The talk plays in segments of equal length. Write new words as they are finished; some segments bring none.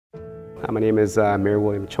My name is Mayor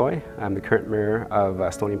William Choy. I'm the current mayor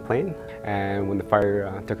of Stony Plain, and when the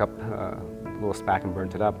fire took up little SPAC and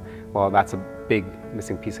burnt it up, well, that's a big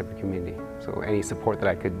missing piece of the community. So any support that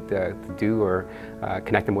I could do or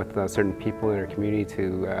connect them with certain people in our community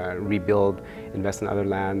to rebuild, invest in other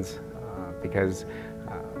lands, because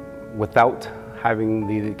without having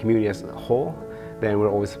the community as a whole, then we're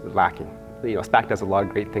always lacking. You know, SPAC does a lot of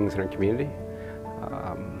great things in our community.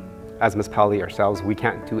 As a municipality ourselves, we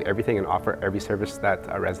can't do everything and offer every service that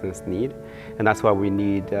our residents need. And that's why we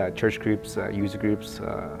need church groups, user groups,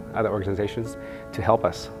 other organizations to help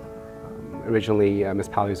us. Originally,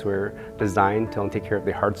 municipalities were designed to only take care of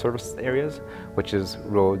the hard service areas, which is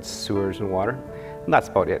roads, sewers, and water. And that's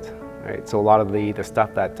about it. Right? So a lot of the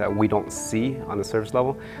stuff that we don't see on the service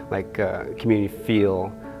level, like community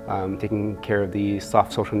feel, taking care of the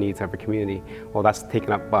soft social needs of our community, well, that's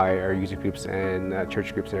taken up by our user groups and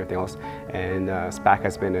church groups and everything else. And SPAC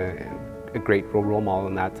has been a great role model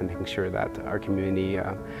in that, and making sure that our community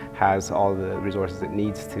has all the resources it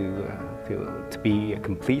needs to be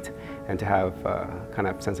complete and to have kind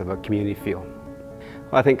of sense of a community feel.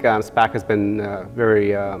 Well, I think SPAC has been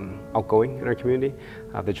very outgoing in our community.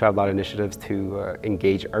 They tried a lot of initiatives to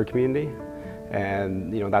engage our community,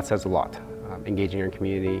 and that says a lot. Engaging our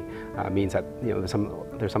community means that there's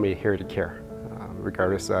somebody here to care,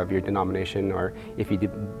 regardless of your denomination or if you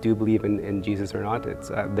do believe in Jesus or not.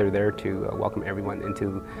 They're there to welcome everyone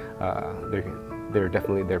into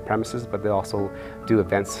their premises, but they also do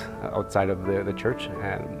events outside of the church,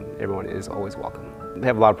 and everyone is always welcome. They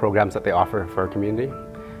have a lot of programs that they offer for our community,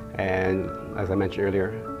 and as I mentioned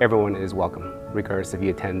earlier, everyone is welcome, regardless if you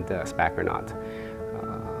attend SPAC or not.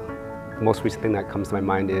 The most recent thing that comes to my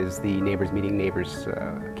mind is the Neighbors Meeting Neighbors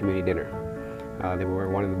community dinner. They were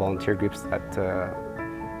one of the volunteer groups that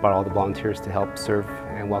brought all the volunteers to help serve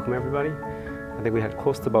and welcome everybody. I think we had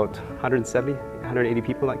close to about 170, 180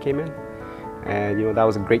 people that came in, and that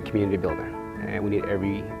was a great community builder. And we need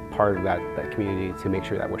every part of that community to make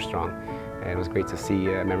sure that we're strong. And it was great to see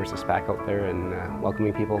members of SPAC out there and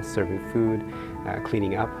welcoming people, serving food,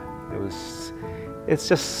 cleaning up. It's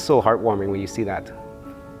just so heartwarming when you see that.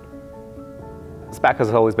 SPAC has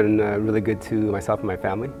always been really good to myself and my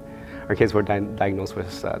family. Our kids were diagnosed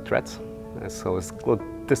with Tourette's, so it's a little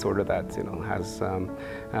disorder that has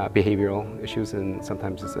behavioral issues, and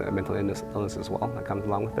sometimes it's a mental illness as well that comes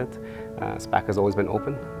along with it. SPAC has always been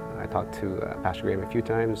open. I talked to Pastor Graham a few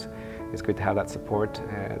times. It's good to have that support,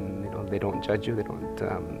 and they don't judge you. They don't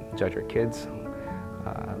judge our kids.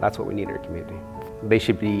 That's what we need in our community. They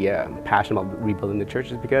should be passionate about rebuilding the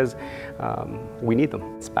churches because we need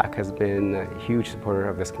them. SPAC has been a huge supporter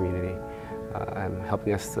of this community and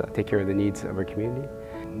helping us take care of the needs of our community.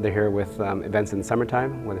 They're here with events in the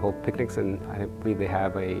summertime when they hold picnics, and I believe they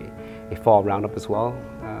have a fall roundup as well.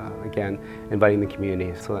 Again, inviting the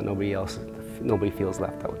community so that nobody feels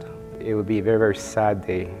left out. It would be a very, very sad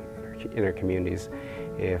day in our communities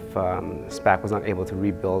if SPAC was not able to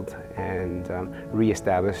rebuild and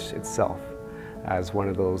reestablish itself as one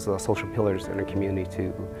of those social pillars in our community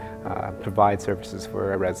to provide services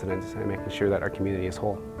for our residents and making sure that our community is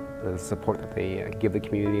whole. The support that they give the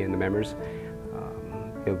community and the members,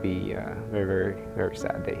 it'll be a very, very, very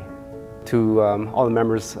sad day. To all the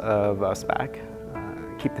members of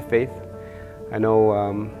SPAC, keep the faith. I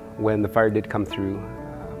know when the fire did come through,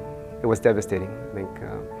 it was devastating. I think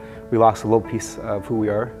we lost a little piece of who we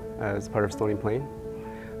are as part of Stony Plain,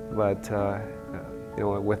 but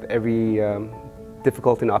with every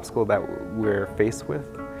difficulty and obstacle that we're faced with,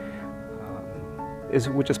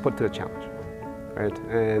 we're just put to the challenge, right?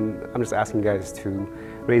 And I'm just asking you guys to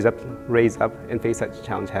raise up and face that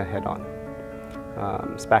challenge head on.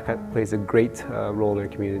 SPAC plays a great role in our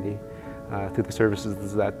community through the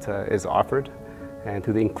services that is offered and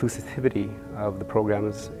through the inclusivity of the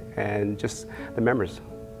programs and just the members.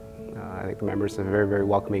 I think the members are very, very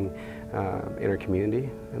welcoming in our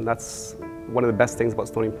community, and that's one of the best things about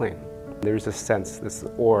Stony Plain. There's this sense, this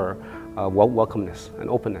aura of welcomeness and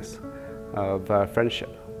openness, of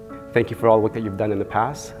friendship. Thank you for all the work that you've done in the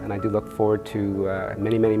past, and I do look forward to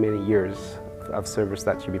many, many, many years of service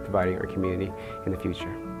that you'll be providing our community in the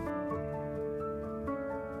future.